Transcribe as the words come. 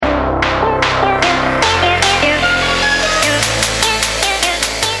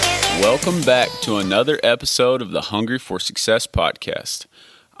Welcome back to another episode of the Hungry for Success podcast.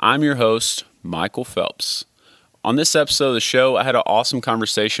 I'm your host, Michael Phelps. On this episode of the show, I had an awesome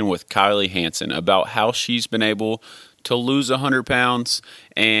conversation with Kylie Hansen about how she's been able to lose 100 pounds,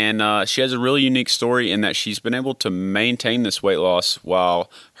 and she has a really unique story in that she's been able to maintain this weight loss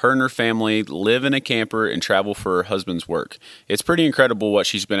while her and her family live in a camper and travel for her husband's work. It's pretty incredible what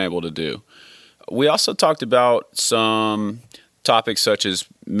she's been able to do. We also talked about some topics such as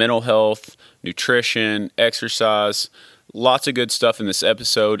mental health, nutrition, exercise, lots of good stuff in this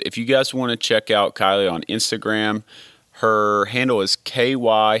episode. If you guys want to check out Kylie on Instagram, her handle is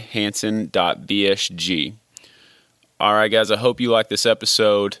kyhansen.vsg. All right, guys, I hope you like this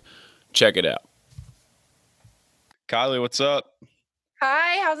episode. Check it out. Kylie, what's up?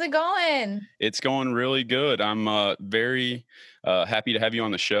 Hi, how's it going? It's going really good. I'm very happy to have you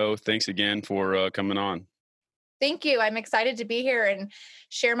on the show. Thanks again for coming on. Thank you. I'm excited to be here and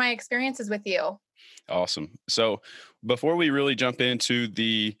share my experiences with you. Awesome. So before we really jump into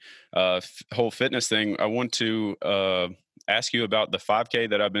the whole fitness thing, I want to ask you about the 5K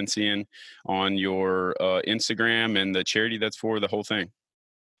that I've been seeing on your Instagram and the charity that's for the whole thing.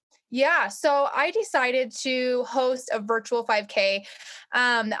 Yeah, so I decided to host a virtual 5K.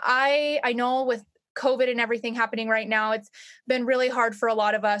 I know with COVID and everything happening right now, it's been really hard for a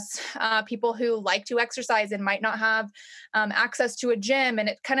lot of us, people who like to exercise and might not have access to a gym. And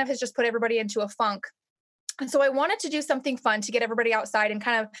it kind of has just put everybody into a funk. And so I wanted to do something fun to get everybody outside and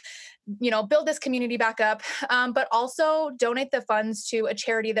kind of, build this community back up, but also donate the funds to a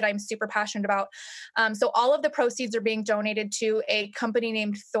charity that I'm super passionate about. So all of the proceeds are being donated to a company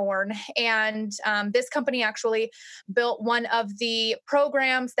named Thorn. And this company actually built one of the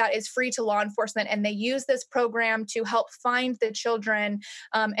programs that is free to law enforcement. And they use this program to help find the children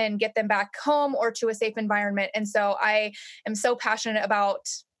and get them back home or to a safe environment. And so I am so passionate about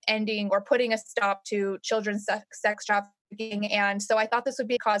ending or putting a stop to children's sex trafficking. And so I thought this would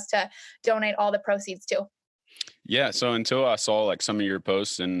be a cause to donate all the proceeds to. Yeah. So until I saw like some of your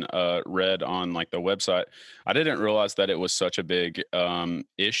posts and read on like the website, I didn't realize that it was such a big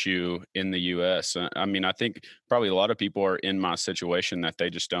issue in the US. I mean, I think probably a lot of people are in my situation that they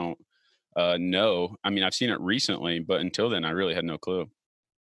just don't know. I mean, I've seen it recently, but until then, I really had no clue.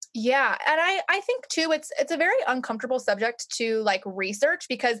 Yeah. And I think too, it's a very uncomfortable subject to like research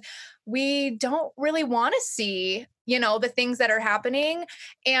because we don't really want to see, the things that are happening.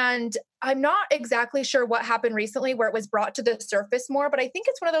 And I'm not exactly sure what happened recently where it was brought to the surface more, but I think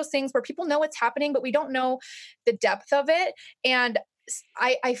it's one of those things where people know what's happening, but we don't know the depth of it. And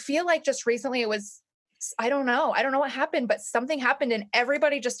I feel like just recently it was, I don't know what happened, but something happened and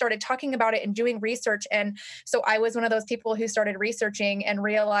everybody just started talking about it and doing research. And so I was one of those people who started researching and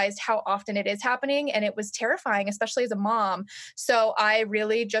realized how often it is happening. And it was terrifying, especially as a mom. So I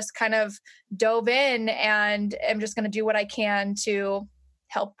really just kind of dove in and am just going to do what I can to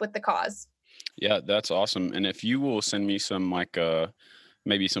help with the cause. Yeah, that's awesome. And if you will send me some like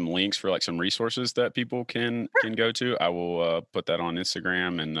maybe some links for like some resources that people can go to, I will put that on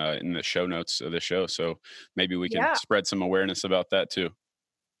Instagram and in the show notes of the show. So maybe we can spread some awareness about that too.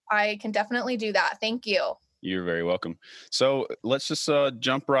 I can definitely do that. Thank you. You're very welcome. So let's just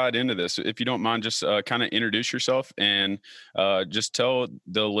jump right into this. If you don't mind, just kind of introduce yourself and just tell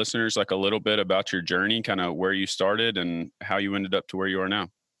the listeners like a little bit about your journey, kind of where you started and how you ended up to where you are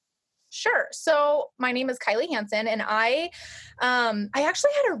now. Sure. So my name is Kylie Hansen, and I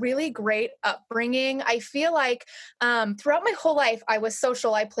actually had a really great upbringing. I feel like throughout my whole life, I was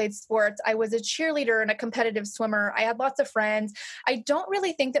social. I played sports. I was a cheerleader and a competitive swimmer. I had lots of friends. I don't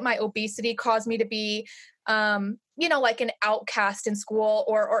really think that my obesity caused me to be, like an outcast in school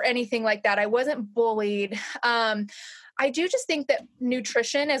or anything like that. I wasn't bullied. I do just think that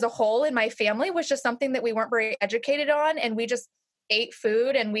nutrition as a whole in my family was just something that we weren't very educated on, and we just ate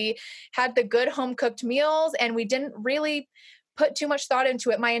food and we had the good home cooked meals and we didn't really put too much thought into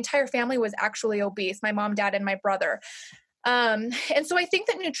it. My entire family was actually obese, my mom, dad, and my brother. And so I think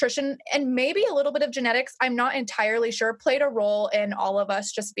that nutrition and maybe a little bit of genetics, I'm not entirely sure, played a role in all of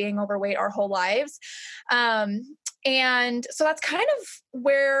us just being overweight our whole lives. And so that's kind of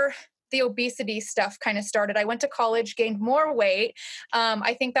where the obesity stuff kind of started. I went to college, gained more weight.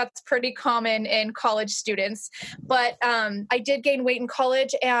 I think that's pretty common in college students, but I did gain weight in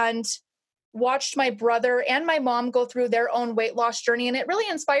college and watched my brother and my mom go through their own weight loss journey. And it really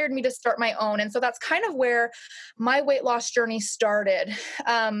inspired me to start my own. And so that's kind of where my weight loss journey started.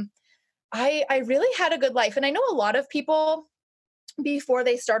 I really had a good life. And I know a lot of people before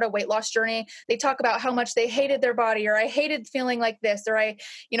they start a weight loss journey, they talk about how much they hated their body, or I hated feeling like this, or I,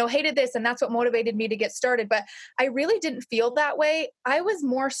 hated this. And that's what motivated me to get started. But I really didn't feel that way. I was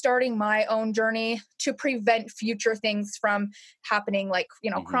more starting my own journey to prevent future things from happening, like,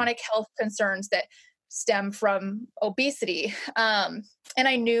 Hmm. chronic health concerns that stem from obesity. And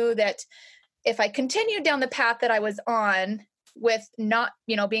I knew that if I continued down the path that I was on with not,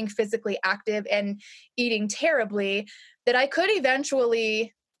 being physically active and eating terribly, that I could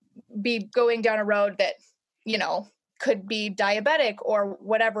eventually be going down a road that, you know, could be diabetic or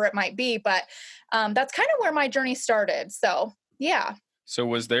whatever it might be. But that's kind of where my journey started. So, yeah. So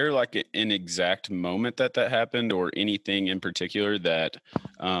was there like an exact moment that happened, or anything in particular that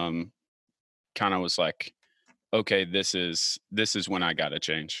um, kind of was like, okay, this is when I got to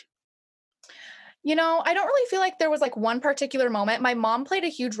change? I don't really feel like there was like one particular moment. My mom played a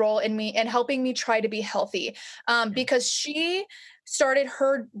huge role in me and helping me try to be healthy, Okay. because she started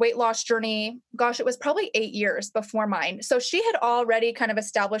her weight loss journey. Gosh, it was probably 8 years before mine. So she had already kind of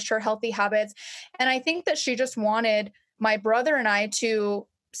established her healthy habits. And I think that she just wanted my brother and I to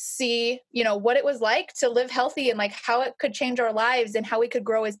see, what it was like to live healthy and like how it could change our lives and how we could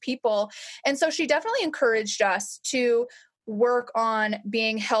grow as people. And so she definitely encouraged us to work on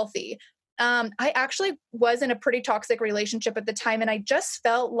being healthy. I actually was in a pretty toxic relationship at the time, and I just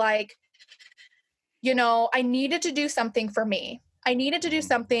felt like, I needed to do something for me. I needed to do Hmm.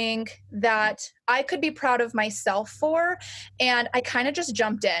 something that I could be proud of myself for. And I kind of just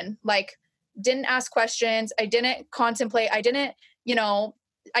jumped in, like, didn't ask questions. I didn't contemplate. You know,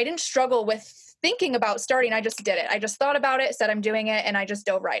 I didn't struggle with thinking about starting. I just did it. I just thought about it, said I'm doing it, and I just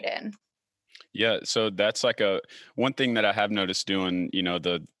dove right in. Yeah, so that's like a one thing that I have noticed doing,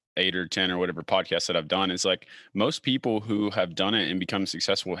 the 8 or 10 or whatever podcasts that I've done is like most people who have done it and become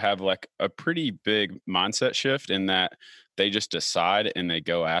successful have like a pretty big mindset shift in that they just decide and they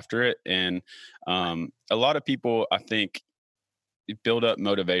go after it. And a lot of people, I think, build up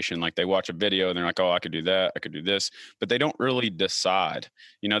motivation. Like they watch a video and they're like, oh, I could do that, I could do this, but they don't really decide.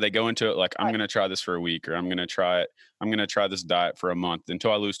 They go into it like, I'm Right. going to try this for a week, or I'm going to try it. I'm going to try this diet for a month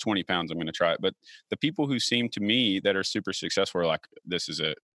until I lose 20 pounds. I'm going to try it. But the people who seem to me that are super successful are like, this is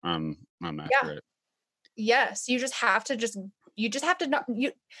it. I'm Yeah. after it. Yes, you just have to not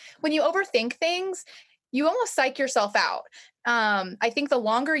you when you overthink things, you almost psych yourself out. I think the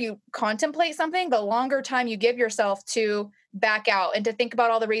longer you contemplate something, the longer time you give yourself to back out and to think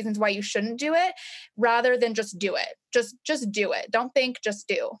about all the reasons why you shouldn't do it rather than just do it. Just do it. Don't think, just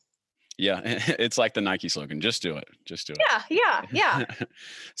do. Yeah. It's like the Nike slogan, just do it. Just do Yeah, yeah, yeah. it.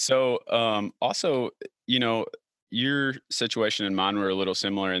 So, also, you know, your situation and mine were a little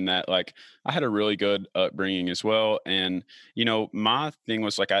similar in that, like, I had a really good upbringing as well. And, my thing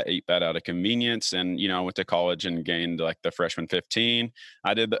was like, I ate that out of convenience. And, I went to college and gained like the freshman 15.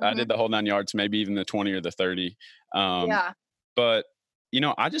 I Mhm. did the whole 9 yards, maybe even the 20 or the 30. Um, Yeah. but,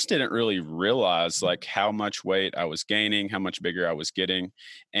 I just didn't really realize like how much weight I was gaining, how much bigger I was getting.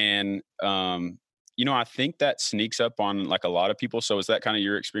 And, I think that sneaks up on like a lot of people. So is that kind of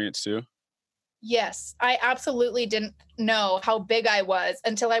your experience too? Yes, I absolutely didn't know how big I was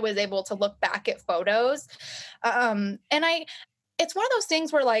until I was able to look back at photos. And it's one of those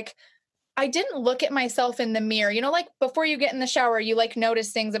things where like I didn't look at myself in the mirror. Like before you get in the shower, you like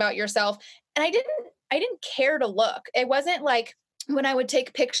notice things about yourself. And I didn't care to look. It wasn't like when I would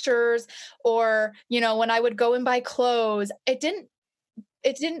take pictures or, when I would go and buy clothes, it didn't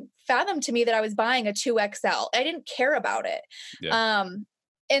fathom to me that I was buying a 2XL. I didn't care about it. Yeah. Um,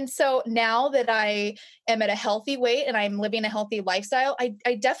 and so now that I am at a healthy weight and I'm living a healthy lifestyle,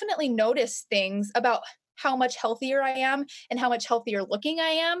 I definitely notice things about how much healthier I am and how much healthier looking I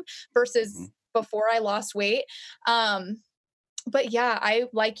am Mhm. versus before I lost weight. Um, but yeah, I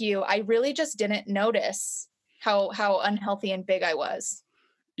like you. I really just didn't notice how unhealthy and big I was.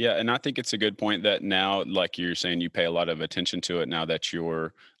 Yeah, and I think it's a good point that now, like you're saying, you pay a lot of attention to it now that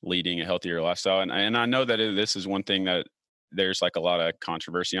you're leading a healthier lifestyle. And I know that this is one thing that there's like a lot of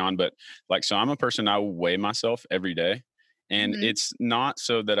controversy on, but like, so I'm a person, I weigh myself every day. And Hmm. it's not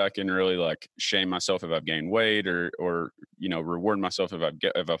so that I can really like shame myself if I've gained weight, or reward myself if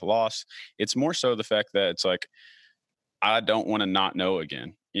I've lost. It's more so the fact that it's like I don't want to not know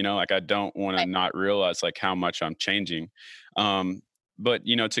again. Like I don't want to Right. not realize like how much I'm changing. Um, but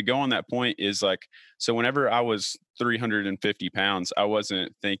to go on that point is like, so whenever I was 350 pounds, I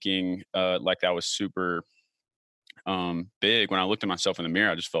wasn't thinking like that was super big. When I looked at myself in the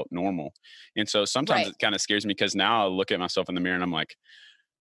mirror, I just felt normal. And so sometimes Right. it kind of scares me because now I look at myself in the mirror and I'm like,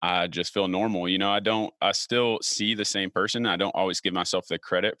 I just feel normal. I still see the same person. I don't always give myself the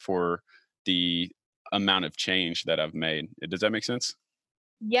credit for the amount of change that I've made. Does that make sense?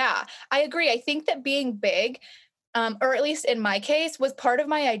 Yeah, I agree. I think that being big, or at least in my case, was part of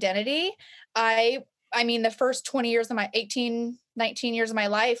my identity. I mean, the first 20 years of my 18, 19 years of my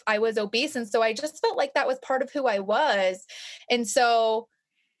life, I was obese. And so I just felt like that was part of who I was. And so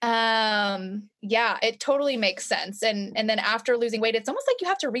yeah, it totally makes sense. And then after losing weight, it's almost like you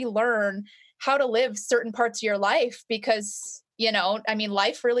have to relearn how to live certain parts of your life because, I mean,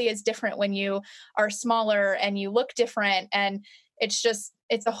 life really is different when you are smaller and you look different. And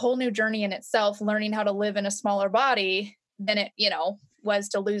it's a whole new journey in itself, learning how to live in a smaller body than it, was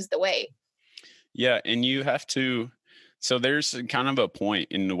to lose the weight. Yeah, and you have to. So there's kind of a point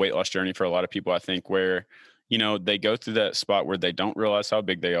in the weight loss journey for a lot of people, I think, where they go through that spot where they don't realize how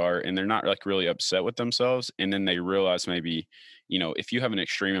big they are, and they're not like really upset with themselves, and then they realize maybe, if you have an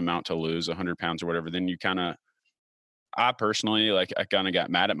extreme amount to lose, 100 pounds or whatever, then you kind of. I personally, like, I kind of got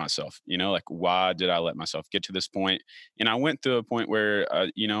mad at myself, like, why did I let myself get to this point? And I went through a point where,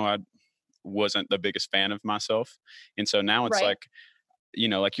 I wasn't the biggest fan of myself, and so now it's Right. like,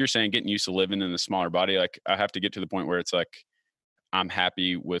 like you're saying, getting used to living in a smaller body, like I have to get to the point where it's like I'm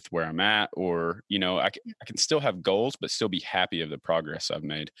happy with where I'm at, or I can still have goals, but still be happy of the progress I've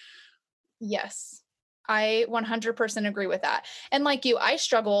made. Yes. I 100% agree with that. And like you, I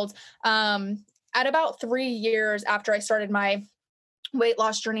struggled at about 3 years after I started my weight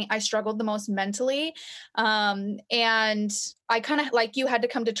loss journey. I struggled the most mentally. And I kind of, like you, had to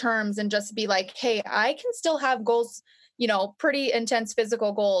come to terms and just be like, hey, I can still have goals, pretty intense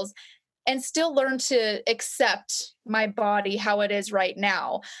physical goals, and still learn to accept my body how it is right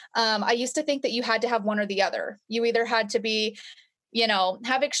now. I used to think that you had to have one or the other. You either had to be,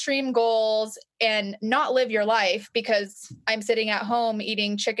 have extreme goals and not live your life, because I'm sitting at home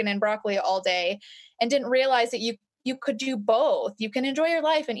eating chicken and broccoli all day, and didn't realize that you could do both. You can enjoy your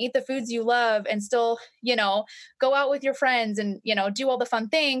life and eat the foods you love and still, go out with your friends and, do all the fun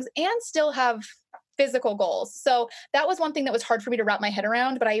things and still have physical goals. So that was one thing that was hard for me to wrap my head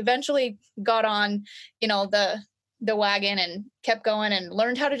around, but I eventually got on, the wagon and kept going and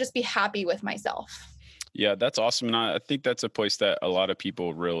learned how to just be happy with myself. Yeah, that's awesome. And I think that's a place that a lot of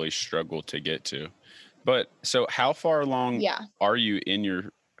people really struggle to get to. But so, how far along Yeah. are you in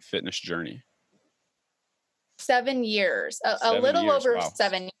your fitness journey? 7 years, a Seven little years. over Wow.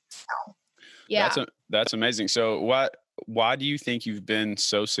 7 years now. Yeah. That's amazing. So, why do you think you've been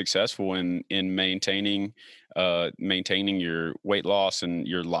so successful in maintaining your weight loss and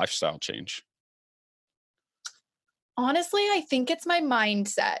your lifestyle change? Honestly, I think it's my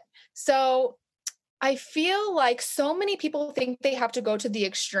mindset. So I feel like so many people think they have to go to the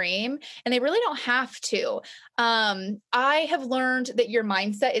extreme, and they really don't have to. I have learned that your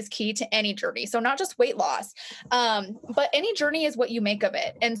mindset is key to any journey. So not just weight loss, but any journey is what you make of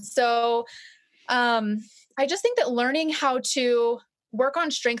it. And so um, I just think that learning how to work on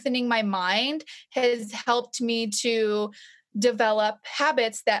strengthening my mind has helped me to develop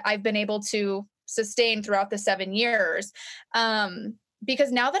habits that I've been able to sustain throughout the 7 years.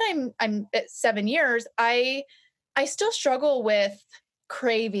 Because now that I'm at 7 years, I still struggle with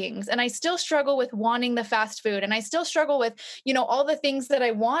cravings, and I still struggle with wanting the fast food, and I still struggle with, all the things that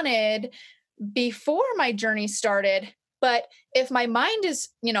I wanted before my journey started. But if my mind is,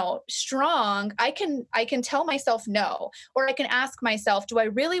 strong, I can tell myself no, or I can ask myself, do I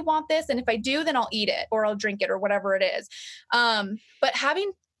really want this? And if I do, then I'll eat it or I'll drink it or whatever it is. But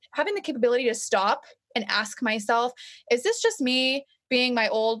having the capability to stop and ask myself, is this just me being my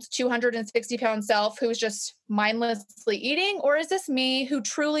old 260-pound self who's just mindlessly eating? Or is this me who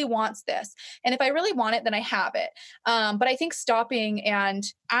truly wants this? And if I really want it, then I have it. But I think stopping and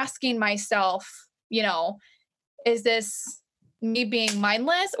asking myself, is this me being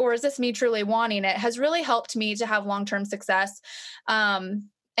mindless, or is this me truly wanting it, has really helped me to have long-term success, and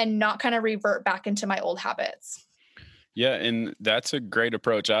not kind of revert back into my old habits. Yeah, and that's a great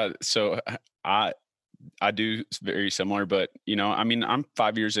approach. I I do very similar, but I mean, I'm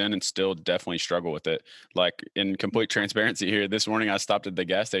 5 years in and still definitely struggle with it. Like, in complete transparency here, this morning I stopped at the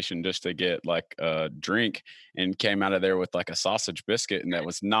gas station just to get like a drink, and came out of there with like a sausage biscuit, and that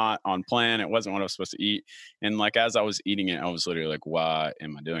was not on plan. It wasn't what I was supposed to eat. And like, as I was eating it, I was literally like, why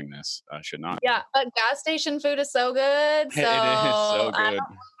am I doing this? I should not be. Yeah, but gas station food is so good. So It is so I good.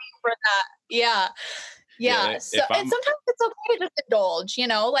 don't for that. Yeah. Yeah, Yeah. So, if and I'm sometimes it's okay to just indulge,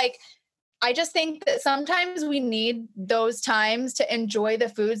 like I just think that sometimes we need those times to enjoy the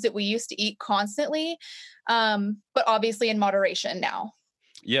foods that we used to eat constantly. But obviously in moderation now.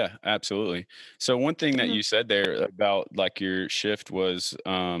 Yeah, absolutely. So one thing that Mhm. you said there about like your shift was,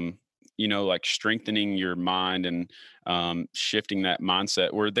 like strengthening your mind and shifting that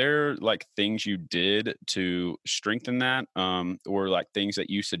mindset, were there like things you did to strengthen that, or like things that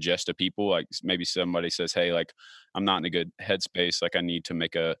you suggest to people? Like maybe somebody says, hey, like I'm not in a good headspace, like I need to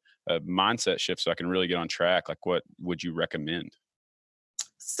make a mindset shift so I can really get on track. Like what would you recommend?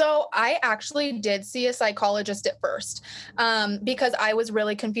 So I actually did see a psychologist at first, because I was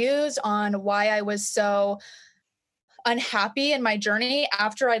really confused on why I was so unhappy in my journey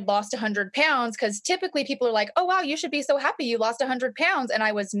after I'd lost 100 pounds. Because typically people are like, oh, wow, you should be so happy you lost 100 pounds. And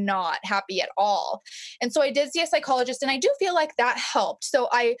I was not happy at all. And so I did see a psychologist, and I do feel like that helped. So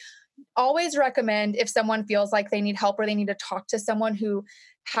I always recommend, if someone feels like they need help or they need to talk to someone who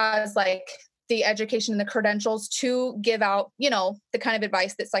has like the education and the credentials to give out, the kind of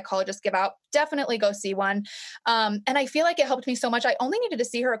advice that psychologists give out, definitely go see one. And I feel like it helped me so much. I only needed to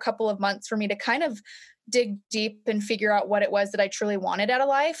see her a couple of months for me to kind of dig deep and figure out what it was that I truly wanted out of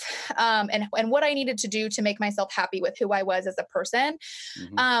life, and what I needed to do to make myself happy with who I was as a person.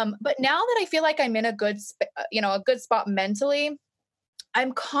 Hmm. But now that I feel like I'm in a a good spot mentally,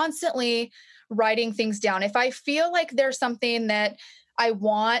 I'm constantly writing things down. If I feel like there's something that I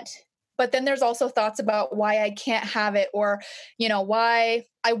want, but then there's also thoughts about why I can't have it, or, why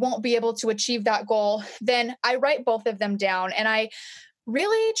I won't be able to achieve that goal, then I write both of them down. And I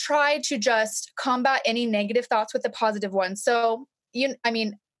really try to just combat any negative thoughts with the positive ones. So,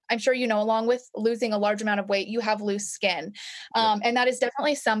 I'm sure along with losing a large amount of weight, you have loose skin. Yep. And that is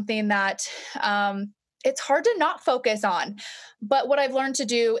definitely something that it's hard to not focus on. But what I've learned to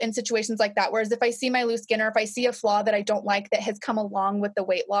do in situations like that, whereas if I see my loose skin or if I see a flaw that I don't like that has come along with the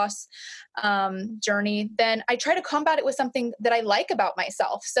weight loss journey, then I try to combat it with something that I like about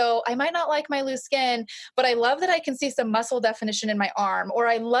myself. So I might not like my loose skin, but I love that I can see some muscle definition in my arm, or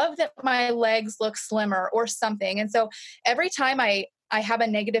I love that my legs look slimmer or something. And so every time I have a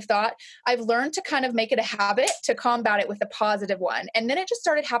negative thought, I've learned to kind of make it a habit to combat it with a positive one. And then it just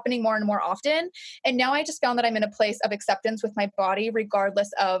started happening more and more often. And now I just found that I'm in a place of acceptance with my body,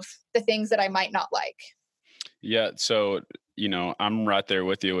 regardless of the things that I might not like. Yeah. So, I'm right there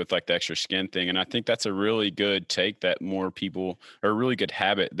with you with like the extra skin thing. And I think that's a really good take that more people, or a really good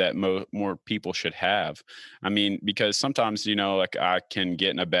habit that more people should have. I mean, because sometimes, like I can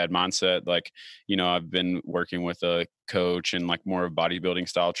get in a bad mindset. Like, I've been working with a coach and like more of bodybuilding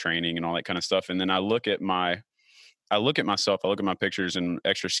style training and all that kind of stuff. And then I look at myself, I look at my pictures and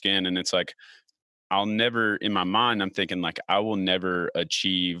extra skin, and it's like, I'll never, in my mind, I'm thinking like I will never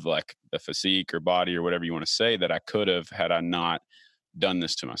achieve like the physique or body or whatever you want to say that I could have had I not done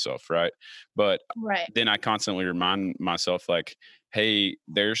this to myself. Right. But Right. then I constantly remind myself like, hey,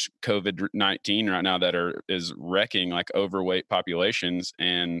 there's COVID-19 right now is wrecking like overweight populations,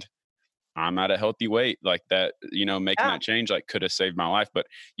 and I'm at a healthy weight. Like that, making Yeah. that change like could have saved my life. But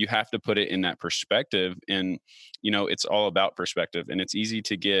you have to put it in that perspective. And, it's all about perspective. And it's easy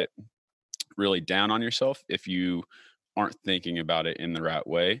to get really down on yourself if you aren't thinking about it in the right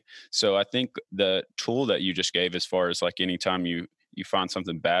way. So I think the tool that you just gave, as far as like anytime you find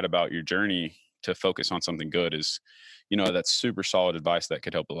something bad about your journey, to focus on something good, is, that's super solid advice that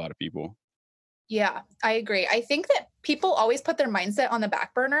could help a lot of people. Yeah, I agree. I think that people always put their mindset on the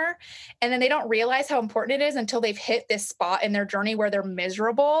back burner, and then they don't realize how important it is until they've hit this spot in their journey where they're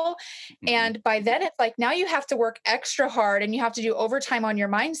miserable. Hmm. And by then it's like now you have to work extra hard and you have to do overtime on your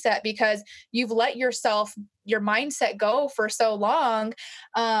mindset because you've let your mindset go for so long.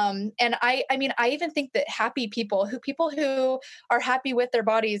 And I mean, I even think that people who are happy with their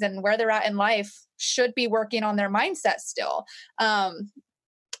bodies and where they're at in life should be working on their mindset still.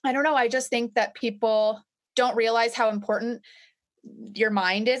 I don't know. I just think that people don't realize how important your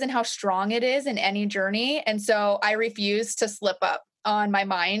mind is and how strong it is in any journey. And so I refuse to slip up on my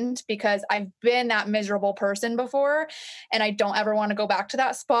mind because I've been that miserable person before and I don't ever want to go back to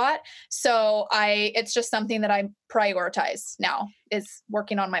that spot. So it's just something that I prioritize now, is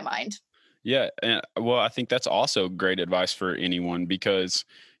working on my mind. Yeah. And well, I think that's also great advice for anyone because,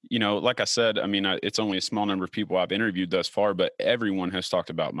 like I said, I mean, it's only a small number of people I've interviewed thus far, but everyone has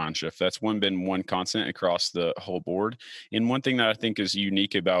talked about mind shift. That's been one constant across the whole board. And one thing that I think is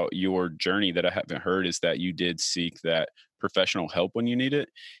unique about your journey that I haven't heard is that you did seek that professional help when you need it.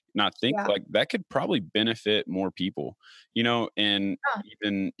 And I think Yeah. like that could probably benefit more people, and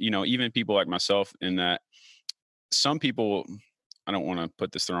Yeah. even people like myself, in that some people, I don't want to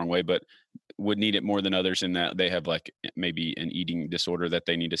put this the wrong way, but would need it more than others, in that they have like maybe an eating disorder that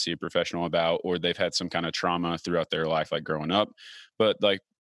they need to see a professional about, or they've had some kind of trauma throughout their life, like growing up. But like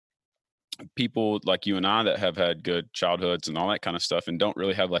people like you and I that have had good childhoods and all that kind of stuff and don't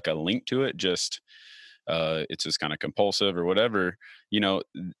really have like a link to it, just it's just kind of compulsive or whatever, you know,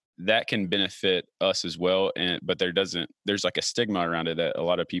 that can benefit us as well. But there's like a stigma around it that a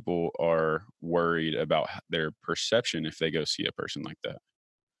lot of people are worried about their perception if they go see a person like that.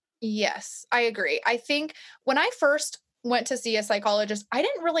 Yes, I agree. I think when I first went to see a psychologist, I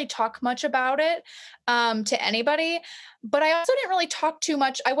didn't really talk much about it to anybody, but I also didn't really talk too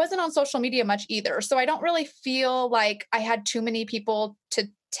much. I wasn't on social media much either. So I don't really feel like I had too many people to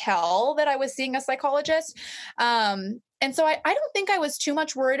tell that I was seeing a psychologist. And so I don't think I was too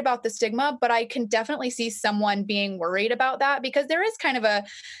much worried about the stigma, but I can definitely see someone being worried about that because there is kind of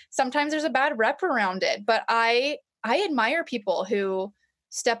sometimes there's a bad rep around it. But I admire people who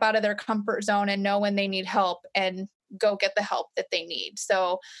step out of their comfort zone and know when they need help and go get the help that they need.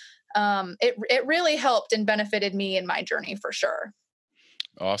 So it really helped and benefited me in my journey for sure.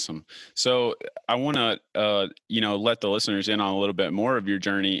 Awesome. So I want to, let the listeners in on a little bit more of your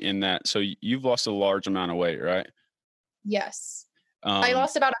journey in that. So you've lost a large amount of weight, right? Yes. I Um,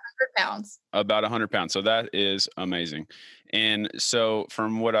 lost about 100 pounds. about 100 pounds. So that is amazing. And so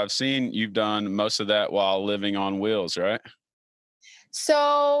from what I've seen, you've done most of that while living on wheels, right?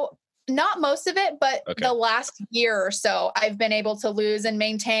 So not most of it, but Okay. the last year or so, I've been able to lose and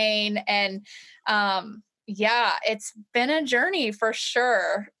maintain. And yeah, it's been a journey for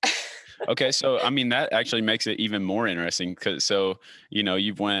sure. Okay, so I mean that actually makes it even more interesting because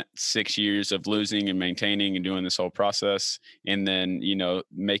you've went 6 years of losing and maintaining and doing this whole process, and then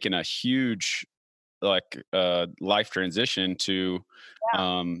making a huge life transition to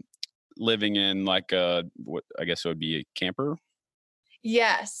um, living in like what I guess it would be a camper.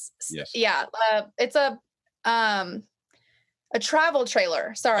 Yes. Yes. Yeah. It's um, a travel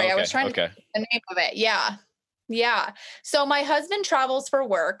trailer. Sorry, I Okay. was trying to Okay. think of the name of it. Yeah. Yeah. So my husband travels for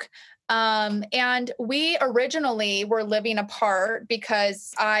work. And we originally were living apart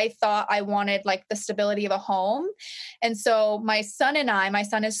because I thought I wanted like the stability of a home. And so my son and my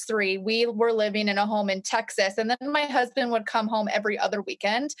son is 3, we were living in a home in Texas. And then my husband would come home every other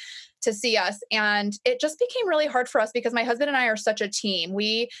weekend to see us. And it just became really hard for us because my husband and I are such a team.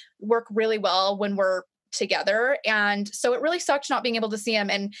 We work really well when we're together. And so it really sucked not being able to see him.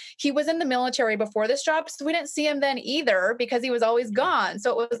 And he was in the military before this job. So we didn't see him then either because he was always gone.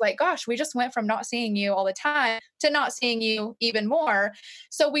 So it was like, gosh, we just went from not seeing you all the time to not seeing you even more.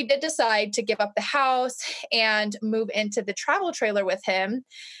 So we did decide to give up the house and move into the travel trailer with him.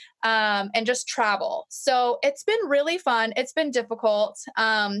 And just travel. So it's been really fun. It's been difficult.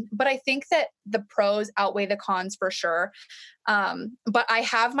 But I think that the pros outweigh the cons for sure. But I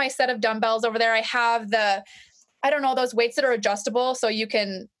have my set of dumbbells over there. I have I don't know, those weights that are adjustable. So you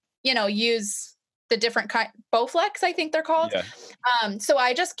can, use the different kind, Bowflex, I think they're called. Yeah. So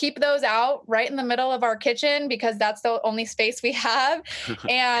I just keep those out right in the middle of our kitchen because that's the only space we have.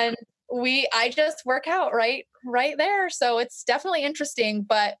 And I just work out right there. So it's definitely interesting,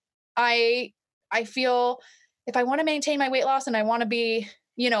 but I I feel if I want to maintain my weight loss and I want to be,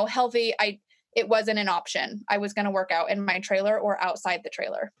 healthy, it wasn't an option. I was going to work out in my trailer or outside the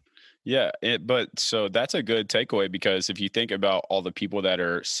trailer. Yeah, but so that's a good takeaway because if you think about all the people that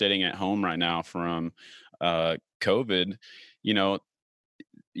are sitting at home right now from COVID, you know,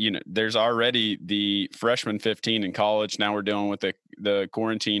 there's already the freshman 15 in college. Now we're dealing with the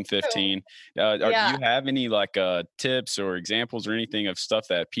quarantine True. 15. Do Yeah. you have any like tips or examples or anything of stuff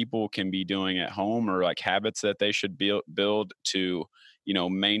that people can be doing at home or like habits that they should build to,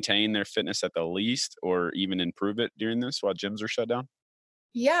 maintain their fitness at the least or even improve it during this while gyms are shut down?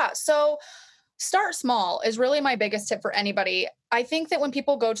 Yeah. So start small is really my biggest tip for anybody. I think that when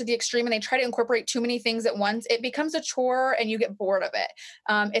people go to the extreme and they try to incorporate too many things at once, it becomes a chore and you get bored of it.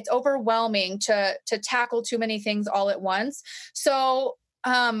 It's overwhelming to tackle too many things all at once. So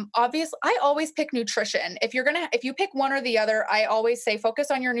obviously I always pick nutrition. If you pick one or the other, I always say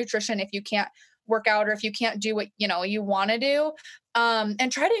focus on your nutrition if you can't work out or if you can't do what you want to do. And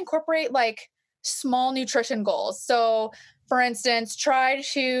try to incorporate like small nutrition goals. So for instance, try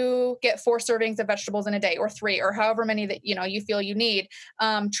to get 4 servings of vegetables in a day or 3 or however many that you feel you need.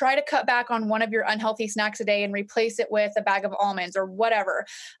 Try to cut back on one of your unhealthy snacks a day and replace it with a bag of almonds or whatever.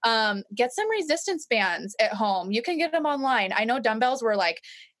 Get some resistance bands at home. You can get them online. I know dumbbells were like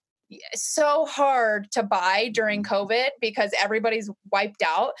so hard to buy during COVID because everybody's wiped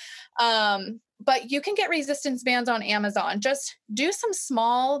out. But you can get resistance bands on Amazon. Just do some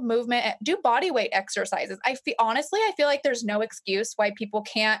small movement, do body weight exercises. I feel like there's no excuse why people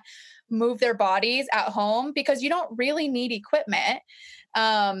can't move their bodies at home because you don't really need equipment.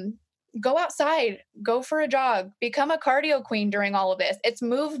 Go outside, go for a jog, become a cardio queen during all of this. It's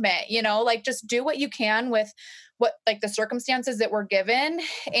movement, like just do what you can with what like the circumstances that we're given.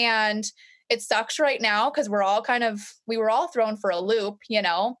 And it sucks right now because we were all thrown for a loop.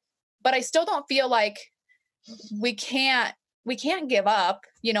 but I still don't feel like we can't give up.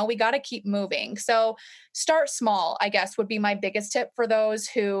 We got to keep moving. So start small, I guess, would be my biggest tip for those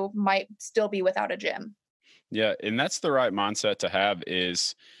who might still be without a gym. Yeah, and that's the right mindset to have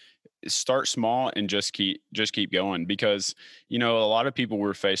is start small and just keep going because a lot of people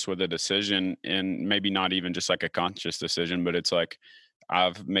were faced with a decision and maybe not even just like a conscious decision, but it's like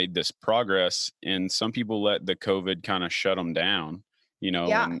I've made this progress, and some people let the COVID kind of shut them down,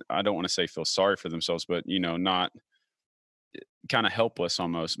 Yeah, and I don't want to say feel sorry for themselves, but not kind of helpless,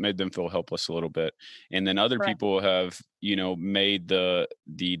 almost made them feel helpless a little bit. And then other correct. people have made the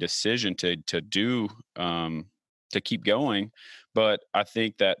decision to to keep going. But I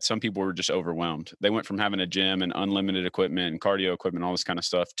think that some people were just overwhelmed. They went from having a gym and unlimited equipment and cardio equipment, all this kind of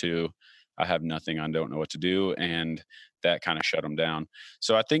stuff, to I have nothing, I don't know what to do, and that kind of shut them down.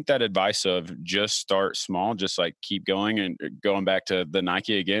 So I think that advice of just start small, just like keep going, and going back to the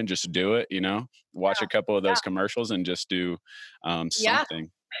Nike again, just do it, watch a couple of Yeah. those commercials and just do Yeah.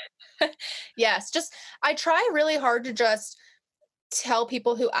 something. Yes. Just, I try really hard to just tell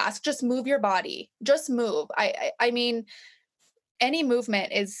people who ask, just move your body, just move. I mean, any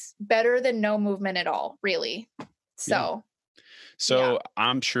movement is better than no movement at all, really. Yeah. So, yeah. So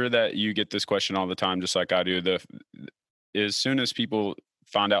I'm sure that you get this question all the time, just like I do. As soon as people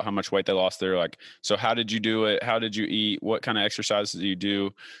find out how much weight they lost, they're like, "So how did you do it? How did you eat? What kind of exercises do you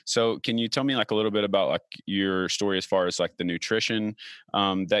do?" So can you tell me like a little bit about like your story as far as like the nutrition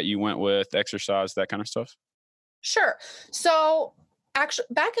that you went with, exercise, that kind of stuff? Sure. So, actually,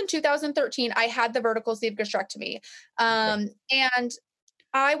 back in 2013, I had the vertical sleeve gastrectomy. Okay. And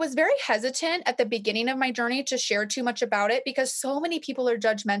I was very hesitant at the beginning of my journey to share too much about it because so many people are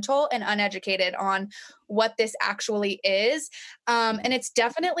judgmental and uneducated on what this actually is. And it's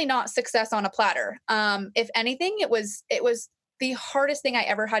definitely not success on a platter. If anything, it was the hardest thing I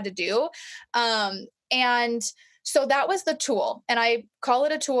ever had to do. And so that was the tool. And I call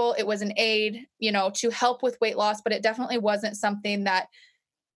it a tool. It was an aid, to help with weight loss, but it definitely wasn't something that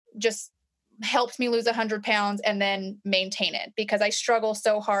just helped me lose 100 pounds and then maintain it, because I struggle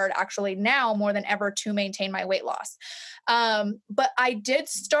so hard actually now more than ever to maintain my weight loss. But I did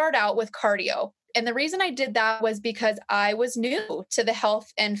start out with cardio. And the reason I did that was because I was new to the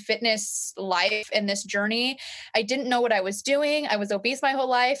health and fitness life and this journey. I didn't know what I was doing. I was obese my whole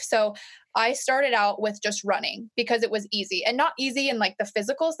life. So I started out with just running because it was easy, and not easy in like the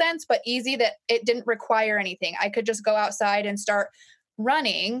physical sense, but easy that it didn't require anything. I could just go outside and start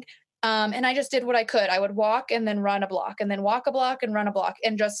running. And I just did what I could. I would walk and then run a block and then walk a block and run a block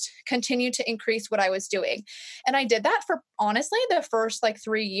and just continue to increase what I was doing. And I did that for honestly the first like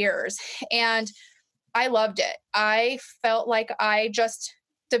 3 years. And I loved it. I felt like I just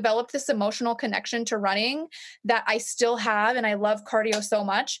developed this emotional connection to running that I still have. And I love cardio so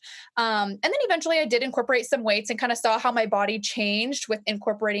much. And then eventually I did incorporate some weights and kind of saw how my body changed with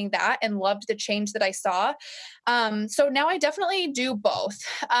incorporating that, and loved the change that I saw. So now I definitely do both.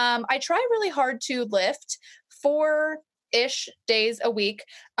 I try really hard to lift 4-ish days a week.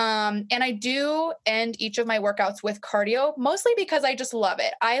 And I do end each of my workouts with cardio, mostly because I just love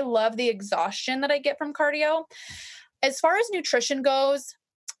it. I love the exhaustion that I get from cardio. As far as nutrition goes,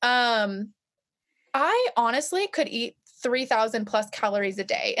 I honestly could eat 3,000 plus calories a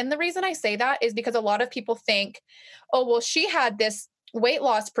day. And the reason I say that is because a lot of people think, oh, well, she had this weight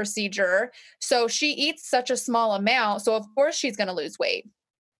loss procedure, so she eats such a small amount, so of course she's going to lose weight.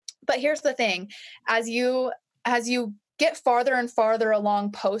 But here's the thing, as you get farther and farther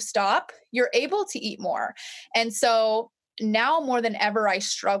along post-op, you're able to eat more. And so now more than ever, I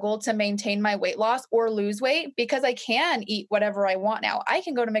struggle to maintain my weight loss or lose weight because I can eat whatever I want now. I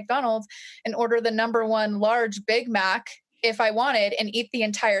can go to McDonald's and order the number one large Big Mac if I wanted and eat the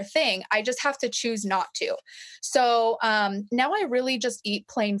entire thing. I just have to choose not to. So now I really just eat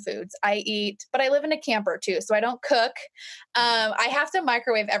plain foods. But I live in a camper too, so I don't cook. I have to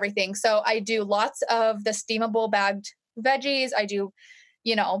microwave everything. So I do lots of the steamable bagged veggies. I do,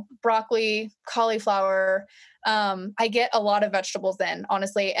 broccoli, cauliflower. I get a lot of vegetables in,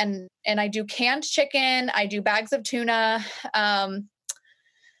 honestly. And I do canned chicken. I do bags of tuna.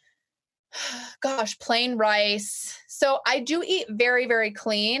 Plain rice. So I do eat very, very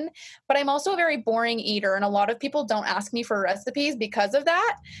clean, but I'm also a very boring eater. And a lot of people don't ask me for recipes because of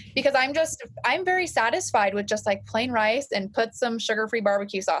that, because I'm very satisfied with just like plain rice and put some sugar-free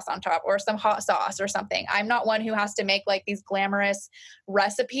barbecue sauce on top or some hot sauce or something. I'm not one who has to make like these glamorous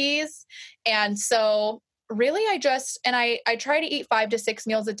recipes. And so really I try to eat 5 to 6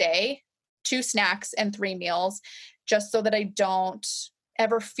 meals a day, 2 snacks and 3 meals, just so that I don't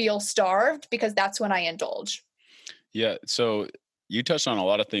ever feel starved, because that's when I indulge. Yeah. So You touched on a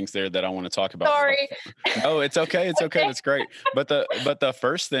lot of things there that I want to talk about. Sorry. No, it's okay. It's okay. Okay. That's great. But the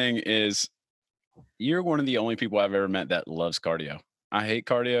first thing is you're one of the only people I've ever met that loves cardio. I hate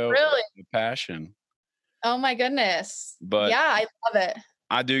cardio Really? with passion, Oh my goodness. but Yeah, I love it.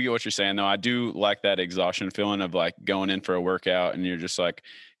 I do get what you're saying though. I do like that exhaustion feeling of like going in for a workout and you're just like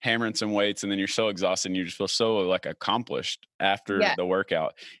hammering some weights and then you're so exhausted and you just feel so like accomplished after Yeah. the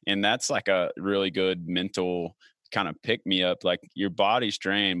workout. And that's like a really good mental kind of pick me up. Like your body's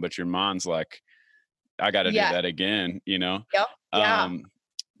drained, but your mind's like, I got to do Yeah. that again, you know? Yep. Yeah. Um,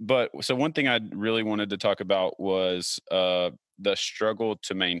 but so one thing I really wanted to talk about was the struggle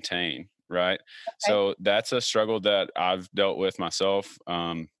to maintain, right? Okay. So that's a struggle that I've dealt with myself.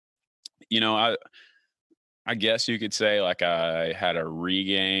 You know, I guess you could say like I had a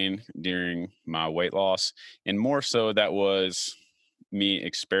regain during my weight loss, and more so that was me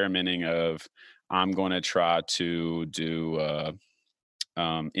experimenting of I'm going to try to do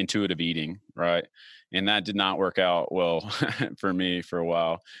intuitive eating, right? And that did not work out well for me for a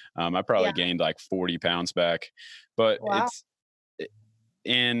while. I Yeah. probably gained like 40 pounds back, but Wow.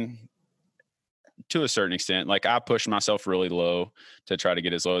 in to a certain extent, like I pushed myself really low to try to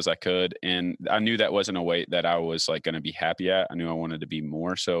get as low as I could. And I knew that wasn't a weight that I was like going to be happy at. I knew I wanted to be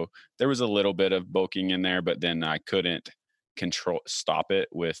more. So there was a little bit of bulking in there, but then I couldn't stop it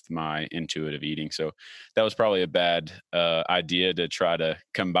with my intuitive eating. So that was probably a bad idea to try to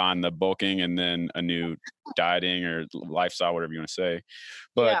combine the bulking and then a new dieting or lifestyle, whatever you want to say.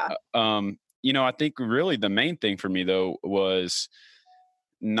 But, Yeah. you know, I think really the main thing for me though was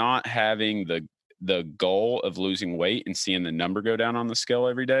not having the goal of losing weight and seeing the number go down on the scale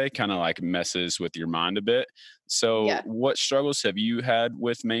every day kind of like messes with your mind a bit. So Yeah. what struggles have you had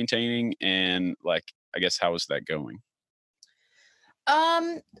with maintaining, and like I guess how is that going?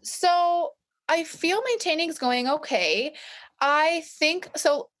 So I feel maintaining is going okay. I think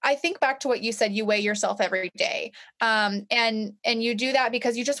back to what you said, you weigh yourself every day. And you do that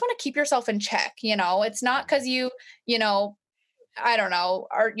because you just want to keep yourself in check. It's not because you know, I don't know,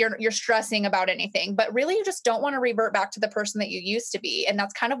 you're stressing about anything, but really you just don't want to revert back to the person that you used to be. And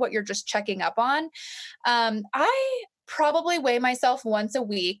that's kind of what you're just checking up on. I probably weigh myself once a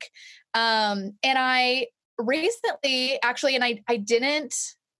week. And I recently actually, and I didn't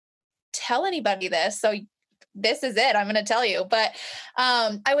tell anybody this. So this is it. I'm going to tell you, but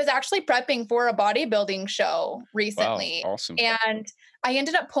I was actually prepping for a bodybuilding show Wow, recently, awesome. and I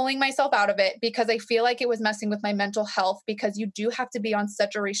ended up pulling myself out of it because I feel like it was messing with my mental health because you do have to be on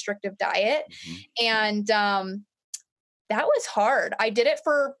such a restrictive diet. Mhm. And that was hard. I did it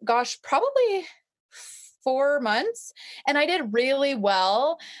for, gosh, probably 4 months, and I did really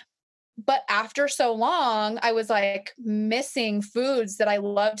well. But after so long, I was like missing foods that I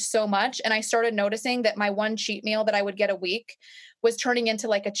loved so much. And I started noticing that my one cheat meal that I would get a week was turning into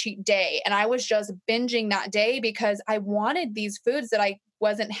like a cheat day. And I was just binging that day because I wanted these foods that I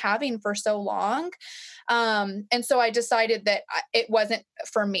wasn't having for so long. And so I decided that it wasn't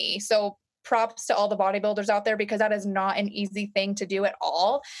for me. So props to all the bodybuilders out there because that is not an easy thing to do at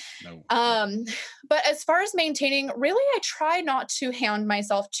all. No. Um, but as far as maintaining, really, I try not to hound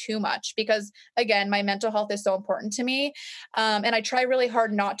myself too much because, again, my mental health is so important to me. And I try really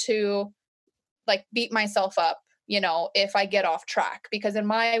hard not to like beat myself up, if I get off track, because in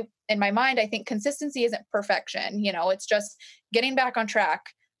my mind, I think consistency isn't perfection. It's just getting back on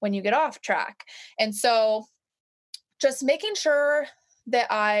track when you get off track. And so just making sure that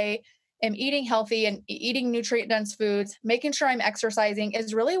I am eating healthy and eating nutrient dense foods, making sure I'm exercising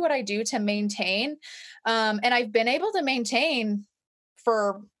is really what I do to maintain. And I've been able to maintain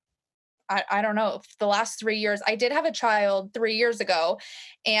for, I don't know, the last 3 years. I did have a child 3 years ago,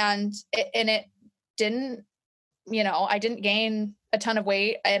 and it didn't, I didn't gain a ton of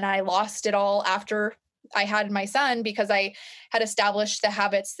weight, and I lost it all after I had my son because I had established the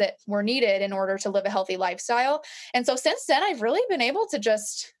habits that were needed in order to live a healthy lifestyle. And so since then, I've really been able to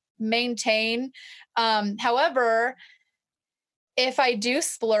just maintain. However, if I do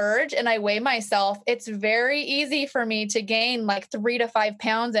splurge and I weigh myself, it's very easy for me to gain like 3 to 5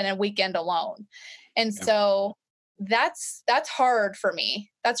 pounds in a weekend alone. And Yeah. so that's hard for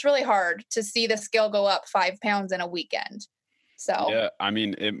me. That's really hard to see the scale go up 5 pounds in a weekend. So Yeah, I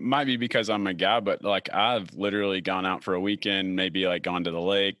mean, it might be because I'm a guy, but like I've literally gone out for a weekend, maybe like gone to the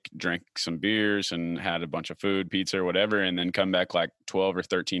lake, drank some beers and had a bunch of food, pizza or whatever, and then come back like 12 or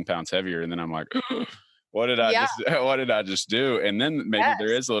 13 pounds heavier. And then I'm like, yeah, what did I just do? And then maybe there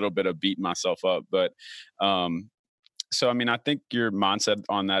yes, is a little bit of beating myself up. But so I mean, I think your mindset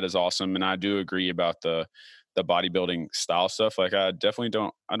on that is awesome. And I do agree about the bodybuilding style stuff. Like I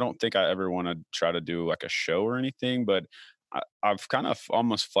don't think I ever want to try to do like a show or anything, but I've kind of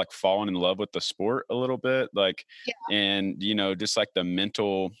almost like fallen in love with the sport a little bit, like, Yeah. and just like the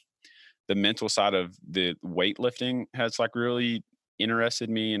mental side of the weightlifting has like really interested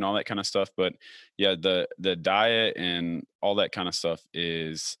me and all that kind of stuff. But yeah, the diet and all that kind of stuff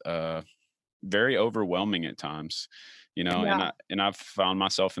is very overwhelming at times, and Yeah. I've found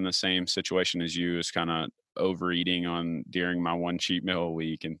myself in the same situation as you, is kind of overeating on during my one cheat meal a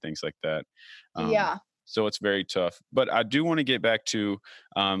week and things like that. Um, Yeah. so it's very tough. But I do want to get back to,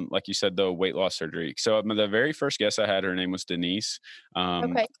 like you said, the weight loss surgery. So the very first guest I had, her name was Denise.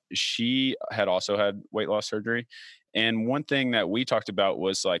 Okay. She had also had weight loss surgery. And one thing that we talked about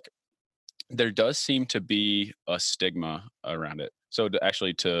was like, there does seem to be a stigma around it. So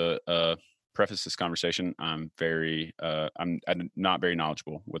to preface this conversation, I'm not very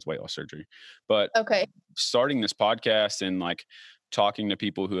knowledgeable with weight loss surgery, but Okay. starting this podcast and like talking to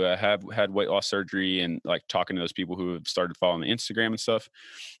people who have had weight loss surgery and like talking to those people who have started following the Instagram and stuff,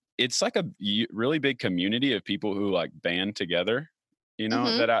 it's like a really big community of people who like band together,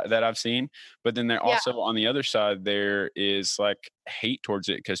 Hmm. that I've seen. But then there Yeah. also, on the other side, there is like hate towards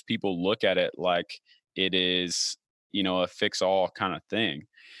it because people look at it like it is, a fix all kind of thing.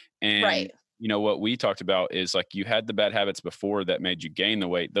 And Right. what we talked about is like, you had the bad habits before that made you gain the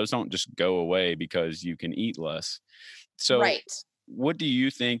weight. Those don't just go away because you can eat less. So Right. what do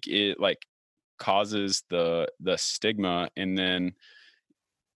you think it like causes the stigma? And then,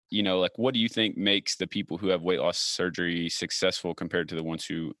 like, what do you think makes the people who have weight loss surgery successful compared to the ones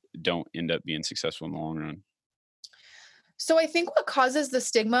who don't end up being successful in the long run? So I think what causes the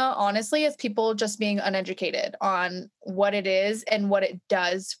stigma, honestly, is people just being uneducated on what it is and what it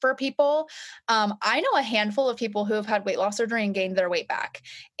does for people. I know a handful of people who have had weight loss surgery and gained their weight back.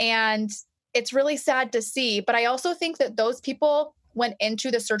 And it's really sad to see. But I also think that those people went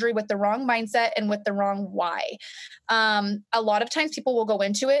into the surgery with the wrong mindset and with the wrong why. A lot of times people will go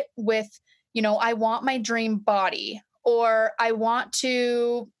into it with, I want my dream body, or I want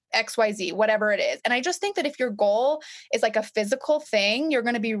to XYZ, whatever it is. And I just think that if your goal is like a physical thing, you're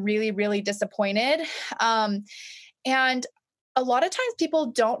going to be really, really disappointed. And a lot of times people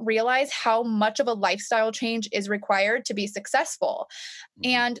don't realize how much of a lifestyle change is required to be successful. Mhm.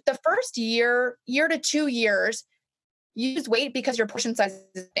 And the first year to 2 years, you lose weight because your portion size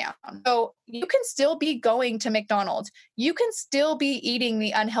is down. So you can still be going to McDonald's. You can still be eating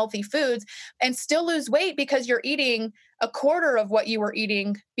the unhealthy foods and still lose weight because you're eating a quarter of what you were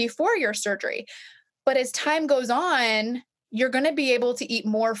eating before your surgery. But as time goes on, you're going to be able to eat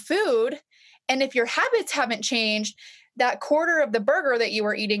more food. And if your habits haven't changed, that quarter of the burger that you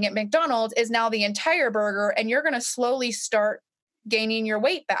were eating at McDonald's is now the entire burger, and you're going to slowly start gaining your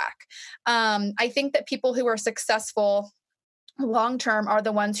weight back. I think that people who are successful long term are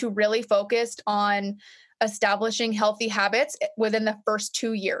the ones who really focused on establishing healthy habits within the first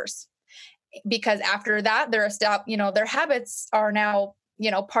 2 years, because after that their habits are now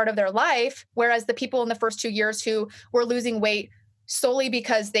part of their life, whereas the people in the first 2 years who were losing weight solely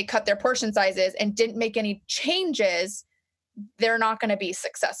because they cut their portion sizes and didn't make any changes, they're not going to be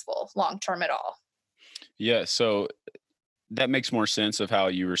successful long term at all. Yeah. So that makes more sense of how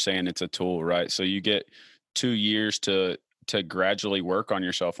you were saying it's a tool, right? So you get 2 years to gradually work on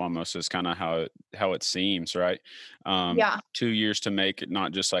yourself, almost, is kind of how it seems, right? Yeah. 2 years to make it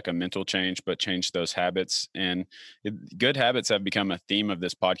not just like a mental change, but change those habits. And good habits have become a theme of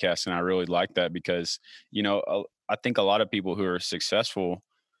this podcast, and I really like that because I think a lot of people who are successful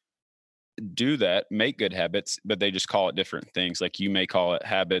do that, make good habits, but they just call it different things. Like, you may call it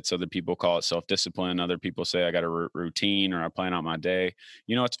habits, other people call it self-discipline, other people say I got a routine, or I plan out my day.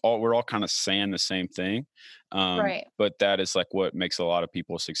 It's all, we're all kind of saying the same thing. Right. But that is like what makes a lot of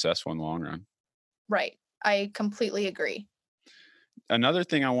people successful in the long run. Right. I completely agree. Another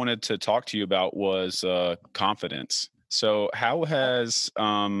thing I wanted to talk to you about was confidence. So how has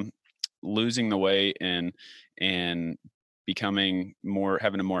losing the weight and becoming more,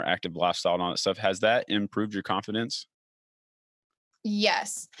 having a more active lifestyle and all that stuff, has that improved your confidence?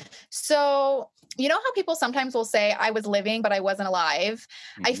 Yes. So, you know how people sometimes will say, I was living, but I wasn't alive?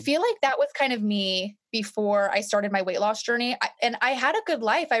 I Hmm. feel like that was kind of me before I started my weight loss journey. And I had a good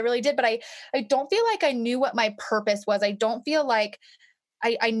life. I really did. But I don't feel like I knew what my purpose was. I don't feel like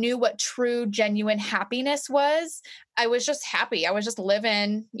I knew what true, genuine happiness was. I was just happy. I was just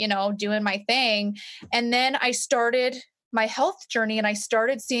living, doing my thing. And then I started my health journey, and I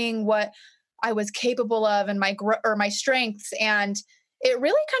started seeing what I was capable of and my strengths. And it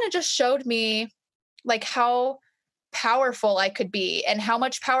really kind of just showed me like how powerful I could be and how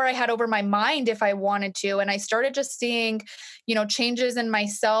much power I had over my mind if I wanted to. And I started just seeing, changes in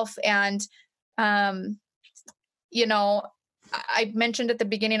myself, and, um, you know, I mentioned at the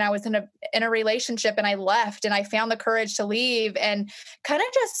beginning, I was in a relationship and I left and I found the courage to leave and kind of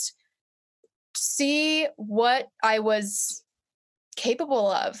just see what I was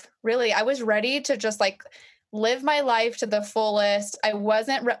capable of. Really, I was ready to just like live my life to the fullest. I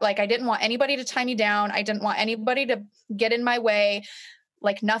wasn't like, I didn't want anybody to tie me down. I didn't want anybody to get in my way.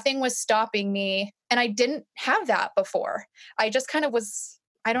 Like nothing was stopping me. And I didn't have that before. I just kind of was,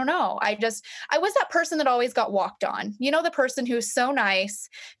 I don't know. I was that person that always got walked on. You know, the person who's so nice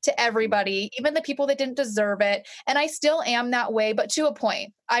to everybody, even the people that didn't deserve it. And I still am that way, but to a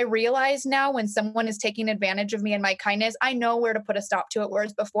point. I realize now when someone is taking advantage of me and my kindness, I know where to put a stop to it.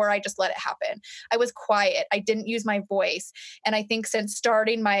 Whereas before I just let it happen. I was quiet. I didn't use my voice. And I think since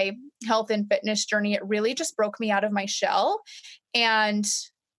starting my health and fitness journey, it really just broke me out of my shell. And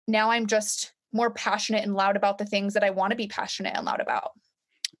now I'm just more passionate and loud about the things that I want to be passionate and loud about.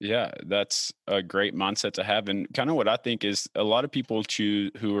 Yeah, that's a great mindset to have. And kind of what I think is a lot of people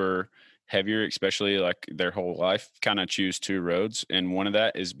choose who are heavier, especially like their whole life, kind of choose two roads. And one of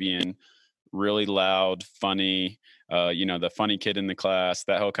that is being really loud, funny, the funny kid in the class,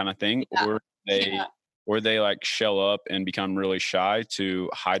 that whole kind of thing. Yeah. Or Yeah. they like shell up and become really shy to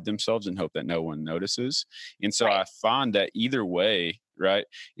hide themselves and hope that no one notices. And so Right. I find that either way, right?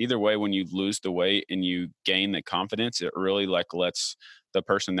 Either way, when you lose the weight and you gain the confidence, it really like lets the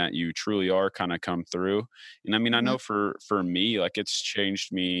person that you truly are kind of come through. And I mean, I Mhm. know for me, like it's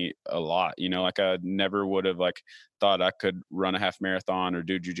changed me a lot. Like I never would have like thought I could run a half marathon or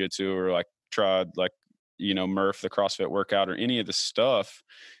do jujitsu or like tried like Murph the CrossFit workout or any of the stuff.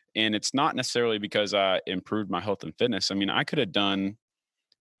 And it's not necessarily because I improved my health and fitness. I mean, I could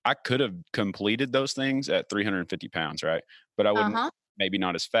have completed those things at 350 pounds, right? But I wouldn't, Uh-huh. maybe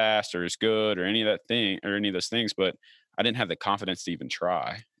not as fast or as good or any of that thing or any of those things. But I didn't have the confidence to even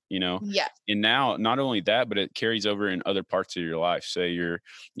try, you know? Yes. And now, not only that, but it carries over in other parts of your life. Say your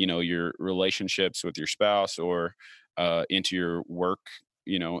relationships with your spouse or into your work,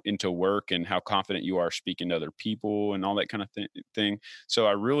 into work and how confident you are speaking to other people and all that kind of thing. So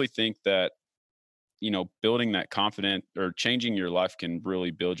I really think that building that confidence or changing your life can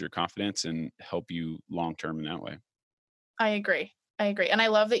really build your confidence and help you long term in that way. I agree. I agree. And I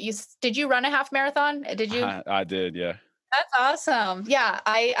love that did you run a half marathon? Did you? I did, yeah. That's awesome. Yeah,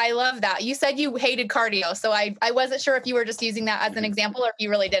 I love that. You said you hated cardio, so I wasn't sure if you were just using that as an example or if you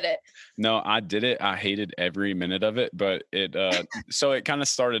really did it. No, I did it. I hated every minute of it, but so it kind of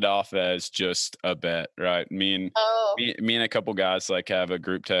started off as just a bet, right? Oh, Me and a couple guys like have a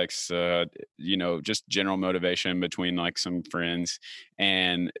group text, just general motivation between like some friends.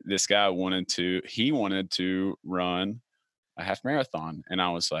 And this guy wanted to run a half marathon. And I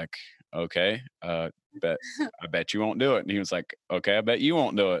was like, okay, bet I bet you won't do it. And he was like, okay, I bet you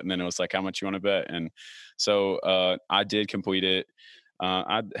won't do it. And then it was like, how much you want to bet? And so I did complete it.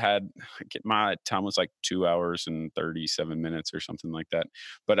 I had my time was like 2 hours and 37 minutes or something like that,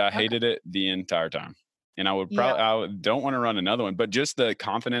 but I okay. hated it the entire time. And I would Yeah. don't want to run another one, but just the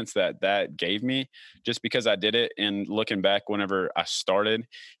confidence that gave me, just because I did it. And looking back, whenever I started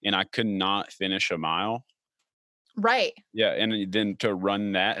and I could not finish a mile, Right. yeah, and then to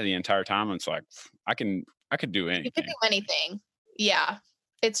run that the entire time, it's like I could do You could do anything. anything. Yeah.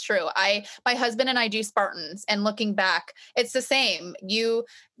 It's true. My husband and I do Spartans, and looking back, it's the same.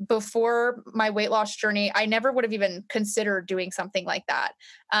 Before my weight loss journey, I never would have even considered doing something like that.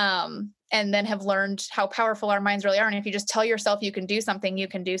 And then have learned how powerful our minds really are. And if you just tell yourself you can do something, you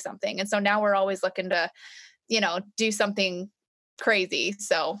can do something. And so now we're always looking to, do something crazy.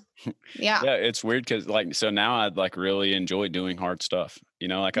 So yeah. Yeah, it's weird because like so now I like really enjoy doing hard stuff.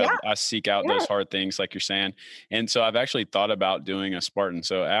 Like Yeah. I seek out Yeah. those hard things, like you're saying. And so I've actually thought about doing a Spartan.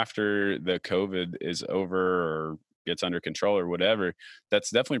 So after the COVID is over or gets under control or whatever, that's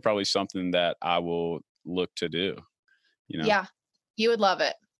definitely probably something that I will look to do. You know, Yeah. You would love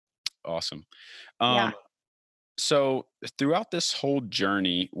it. awesome. Yeah. Um, So, throughout this whole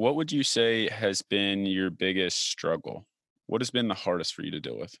journey, what would you say has been your biggest struggle? What has been the hardest for you to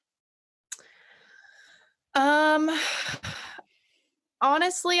deal with? Um,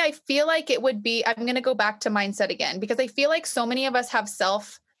 honestly, I feel like I'm going to go back to mindset again because I feel like so many of us have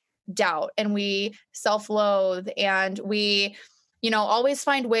self doubt and we self loathe and we, always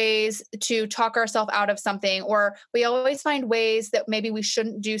find ways to talk ourselves out of something, or we always find ways that maybe we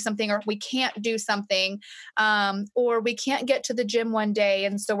shouldn't do something or we can't do something, or we can't get to the gym one day.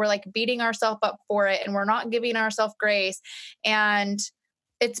 And so we're like beating ourselves up for it and we're not giving ourselves grace. And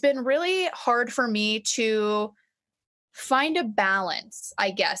it's been really hard for me to find a balance,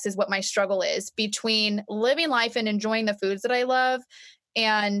 I guess, is what my struggle is between living life and enjoying the foods that I love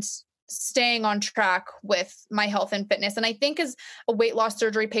and staying on track with my health and fitness. And I think as a weight loss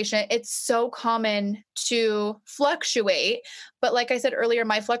surgery patient, it's so common to fluctuate. But like I said earlier,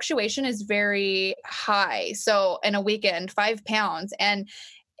 my fluctuation is very high. So in a weekend, 5 pounds. And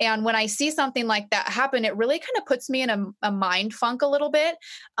when I see something like that happen, it really kind of puts me in a mind funk a little bit.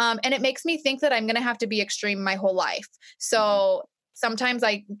 And it makes me think that I'm going to have to be extreme my whole life. So sometimes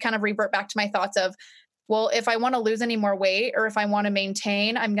I kind of revert back to my thoughts of, well, if I want to lose any more weight or if I want to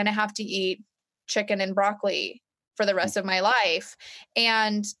maintain, I'm going to have to eat chicken and broccoli for the rest of my life.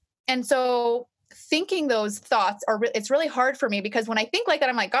 And so thinking those thoughts it's really hard for me, because when I think like that,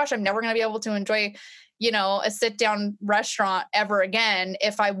 I'm like, gosh, I'm never going to be able to enjoy, a sit down restaurant ever again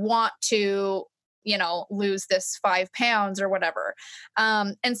if I want to, lose this 5 pounds or whatever.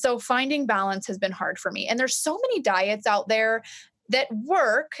 And so finding balance has been hard for me. And there's so many diets out there that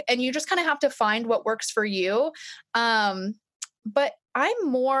work, and you just kind of have to find what works for you. But I'm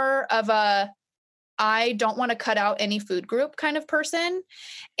more of I don't want to cut out any food group kind of person.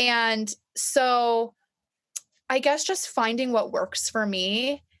 And so I guess just finding what works for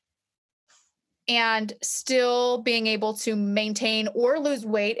me and still being able to maintain or lose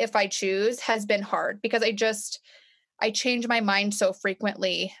weight if I choose has been hard, because I change my mind so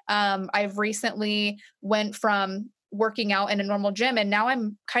frequently. I've recently went from working out in a normal gym, and now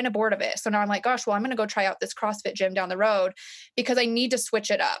I'm kind of bored of it. So now I'm like, gosh, well, I'm going to go try out this CrossFit gym down the road, because I need to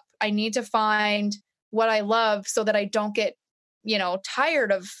switch it up. I need to find what I love so that I don't get,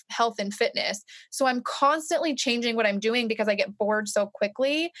 tired of health and fitness. So I'm constantly changing what I'm doing because I get bored so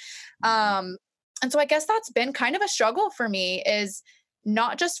quickly. And so I guess that's been kind of a struggle for me, is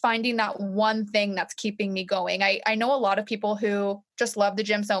not just finding that one thing that's keeping me going. I know a lot of people who just love the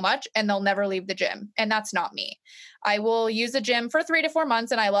gym so much and they'll never leave the gym. And that's not me. I will use the gym for 3 to 4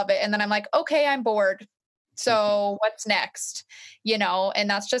 months and I love it. And then I'm like, okay, I'm bored. So what's next? And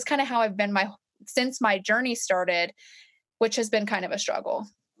that's just kind of how I've been since my journey started, which has been kind of a struggle.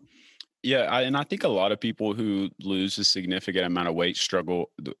 Yeah, and I think a lot of people who lose a significant amount of weight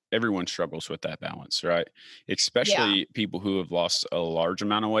everyone struggles with that balance, right? Especially people who have lost a large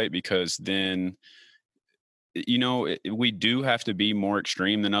amount of weight, because then, we do have to be more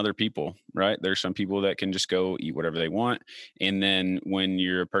extreme than other people, right? There's some people that can just go eat whatever they want. And then when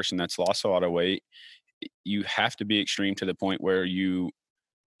you're a person that's lost a lot of weight, you have to be extreme to the point where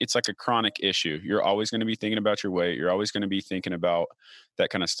it's like a chronic issue. You're always going to be thinking about your weight. You're always going to be thinking about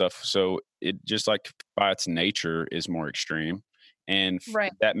that kind of stuff. So it just, like, by its nature, is more extreme. And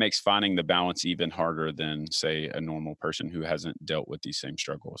that makes finding the balance even harder than, say, a normal person who hasn't dealt with these same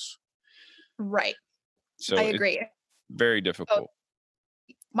struggles. Right. So I agree. It's very difficult.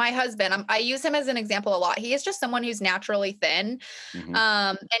 My husband, I use him as an example a lot. He is just someone who's naturally thin,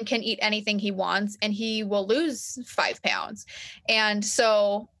 and can eat anything he wants, and he will lose 5 pounds. And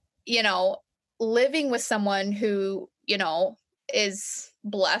so, living with someone who, is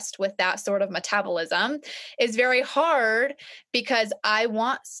blessed with that sort of metabolism is very hard, because I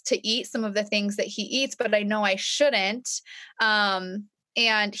want to eat some of the things that he eats, but I know I shouldn't.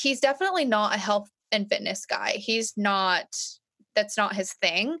 And he's definitely not a health and fitness guy. That's not his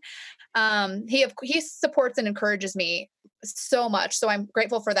thing. He supports and encourages me so much. So I'm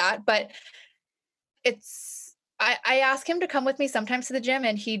grateful for that. But I ask him to come with me sometimes to the gym,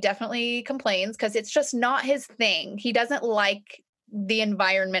 and he definitely complains because it's just not his thing. He doesn't like the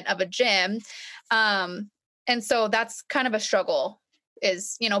environment of a gym. And so that's kind of a struggle,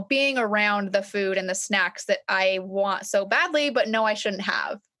 is, being around the food and the snacks that I want so badly, but no, I shouldn't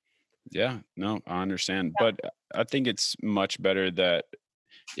have. Yeah, no, I understand. Yeah. But I think it's much better that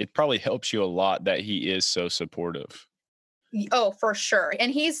it probably helps you a lot that he is so supportive. Oh, for sure.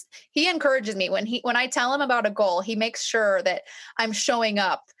 And he encourages me when I tell him about a goal. He makes sure that I'm showing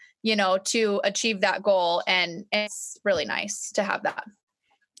up, to achieve that goal. And it's really nice to have that.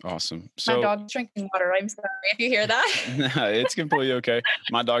 Awesome. So my dog's drinking water. I'm sorry if you hear that. No, it's completely okay.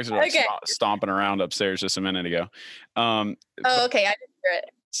 My dogs are stomping around upstairs just a minute ago. Okay. I didn't hear it.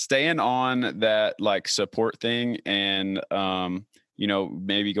 Staying on that, like, support thing, and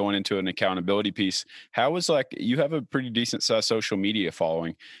maybe going into an accountability piece. How is, like, you have a pretty decent sized social media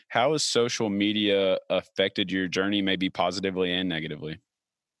following. How has social media affected your journey, maybe positively and negatively?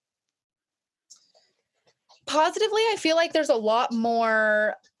 Positively, I feel like there's a lot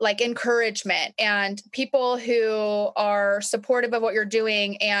more, like, encouragement and people who are supportive of what you're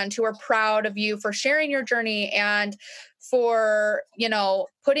doing and who are proud of you for sharing your journey and for,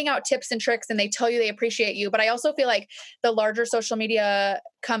 putting out tips and tricks, and they tell you they appreciate you. But I also feel like the larger social media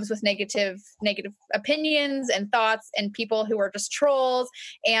comes with negative opinions and thoughts and people who are just trolls.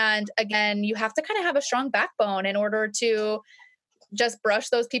 And again, you have to kind of have a strong backbone in order to just brush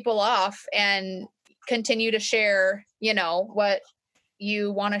those people off and continue to share, what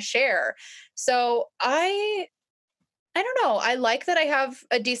you want to share. So I don't know. I like that I have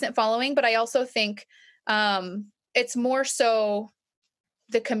a decent following, but I also think it's more so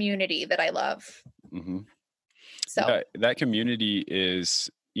the community that I love. Hmm. So, Yeah, that community is,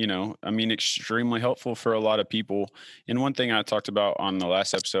 I mean, extremely helpful for a lot of people. And one thing I talked about on the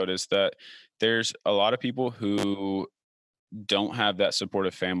last episode is that there's a lot of people who don't have that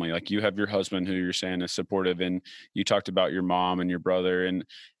supportive family. Like you have your husband who you're saying is supportive, and you talked about your mom and your brother,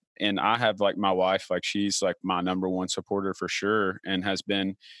 and I have like my wife, like she's like my number one supporter for sure, and has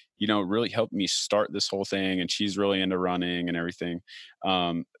been, really helped me start this whole thing. And she's really into running and everything.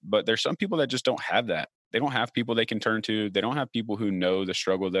 But there's some people that just don't have that. They don't have people they can turn to. They don't have people who know the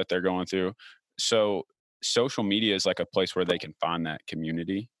struggle that they're going through. So social media is like a place where they can find that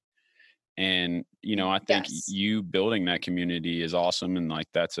community. And, I think yes. you building that community is awesome. And like,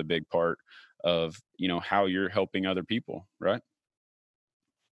 that's a big part of, how you're helping other people. Right.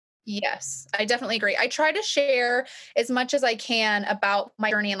 Yes, I definitely agree. I try to share as much as I can about my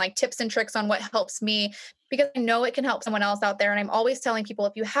journey and like tips and tricks on what helps me because I know it can help someone else out there. And I'm always telling people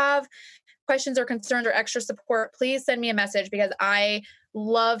if you have questions or concerns or extra support, please send me a message because I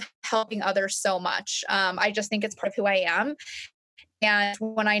love helping others so much. I just think it's part of who I am. And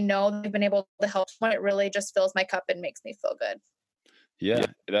when I know that I've been able to help someone, it really just fills my cup and makes me feel good. Yeah.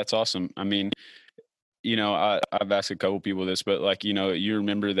 That's awesome. I mean, I've asked a couple people this, but like, you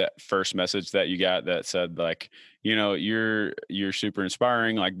remember that first message that you got that said like, you're super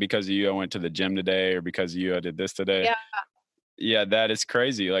inspiring. Like because of you, I went to the gym today, or because of you, I did this today. Yeah, Yeah. That is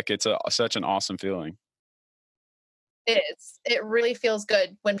crazy. Like it's such an awesome feeling. it is. It really feels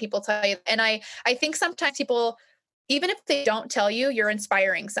good when people tell you. And I think sometimes people, even if they don't tell you, you're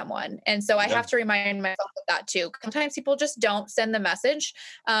inspiring someone. And so I Yeah. have to remind myself of that too. Sometimes people just don't send the message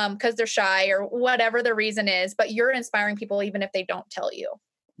because they're shy or whatever the reason is, but you're inspiring people even if they don't tell you.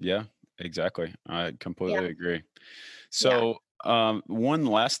 Yeah, exactly. I Yeah. completely agree. Yeah. So, one of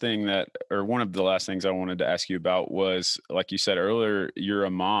the last things I wanted to ask you about was, like you said earlier, you're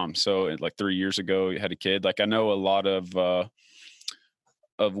a mom. So, like 3 years ago, you had a kid. Like I know a lot of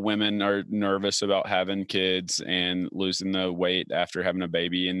women are nervous about having kids and losing the weight after having a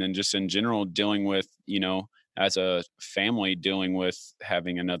baby, and then just in general dealing with, as a family dealing with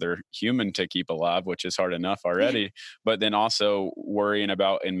having another human to keep alive, which is hard enough already, but then also worrying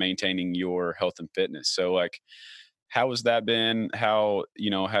about and maintaining your health and fitness. So like, how has that been? How,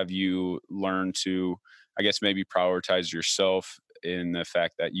 have you learned to, I guess, maybe prioritize yourself in the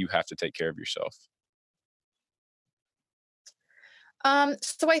fact that you have to take care of yourself?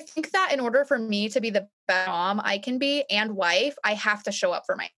 So I think that in order for me to be the best mom I can be and wife, I have to show up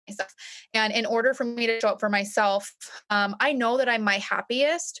for myself. And in order for me to show up for myself, I know that I'm my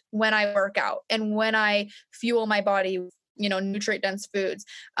happiest when I work out and when I fuel my body with, nutrient dense foods.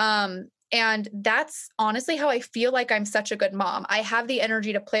 And that's honestly how I feel like I'm such a good mom. I have the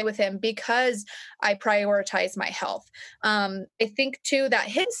energy to play with him because I prioritize my health. I think too that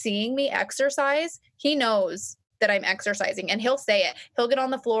him seeing me exercise, he knows that I'm exercising and he'll say it. He'll get on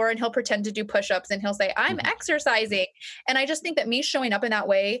the floor and he'll pretend to do push-ups and he'll say, I'm exercising. And I just think that me showing up in that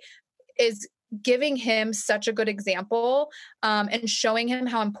way is giving him such a good example and showing him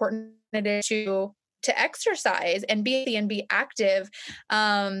how important it is to exercise and be active.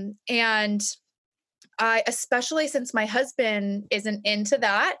 And I, especially since my husband isn't into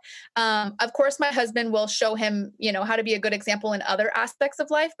that, of course, my husband will show him, how to be a good example in other aspects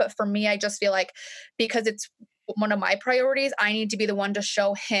of life. But for me, I just feel like because it's one of my priorities, I need to be the one to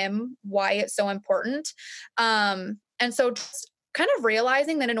show him why it's so important. And so just kind of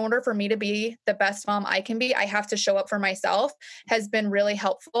realizing that in order for me to be the best mom I can be, I have to show up for myself has been really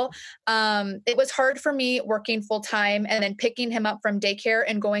helpful. It was hard for me working full time and then picking him up from daycare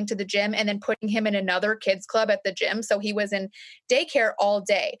and going to the gym and then putting him in another kids club at the gym. So he was in daycare all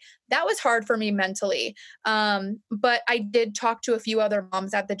day. That was hard for me mentally. But I did talk to a few other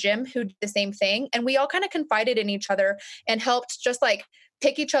moms at the gym who did the same thing. And we all kind of confided in each other and helped just like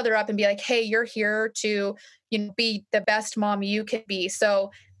pick each other up and be like, hey, you're here to, be the best mom you can be.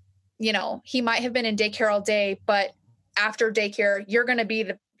 So, he might have been in daycare all day, but after daycare, you're going to be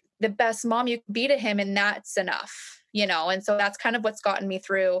the best mom you can be to him. And that's enough, and so that's kind of what's gotten me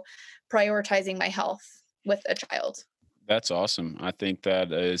through prioritizing my health with a child. That's awesome. I think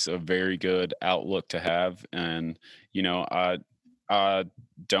that is a very good outlook to have. And, I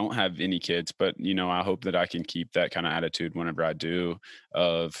don't have any kids, but, I hope that I can keep that kind of attitude whenever I do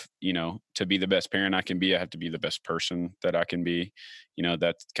of, to be the best parent I can be, I have to be the best person that I can be.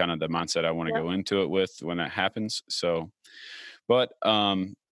 That's kind of the mindset I want to Yep. go into it with when that happens. So, But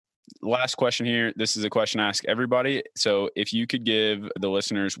last question here. This is a question I ask everybody. So if you could give the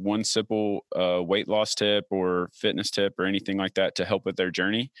listeners one simple weight loss tip or fitness tip or anything like that to help with their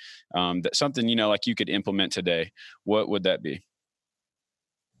journey, that's something, like you could implement today, what would that be?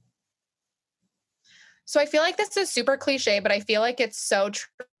 So I feel like this is super cliche, but I feel like it's so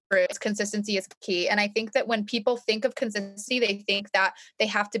true. Consistency is key. And I think that when people think of consistency, they think that they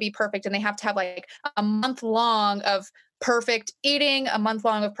have to be perfect and they have to have like a month long of perfect eating, a month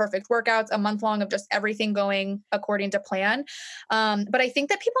long of perfect workouts, a month long of just everything going according to plan. But I think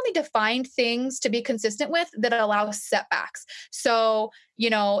that people need to find things to be consistent with that allow setbacks. So,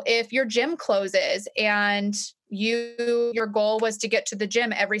 if your gym closes and your goal was to get to the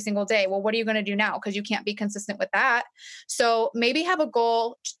gym every single day. Well, what are you going to do now? Because you can't be consistent with that. So maybe have a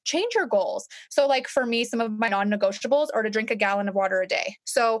goal, change your goals. So like for me, some of my non-negotiables are to drink a gallon of water a day.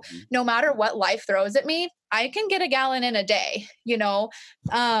 So no matter what life throws at me, I can get a gallon in a day,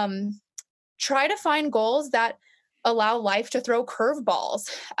 try to find goals that allow life to throw curveballs.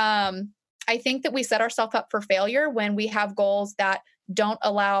 I think that we set ourselves up for failure when we have goals that don't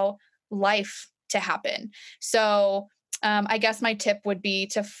allow life to happen. So I guess my tip would be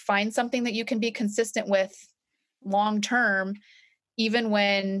to find something that you can be consistent with long term, even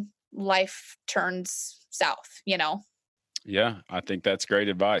when life turns south, Yeah, I think that's great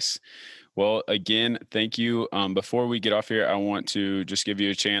advice. Well, again, thank you. Before we get off here, I want to just give you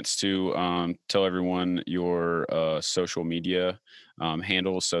a chance to tell everyone your social media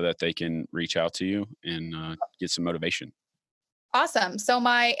handles so that they can reach out to you and get some motivation. Awesome. So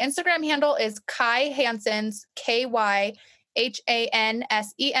my Instagram handle is Kai Hansen's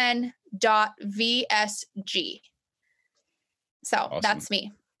KYHANSEN.VSG. So awesome. That's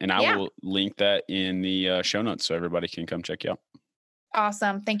me. And I will link that in the show notes so everybody can come check you out.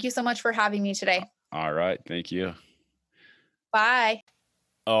 Awesome. Thank you so much for having me today. All right. Thank you. Bye.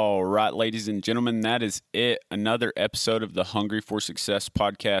 All right, ladies and gentlemen, that is it. Another episode of the Hungry for Success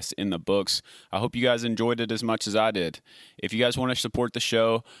podcast in the books. I hope you guys enjoyed it as much as I did. If you guys want to support the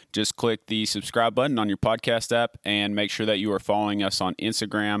show, just click the subscribe button on your podcast app and make sure that you are following us on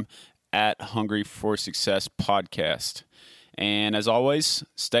Instagram at Hungry for Success Podcast. And as always,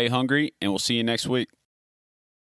 stay hungry, and we'll see you next week.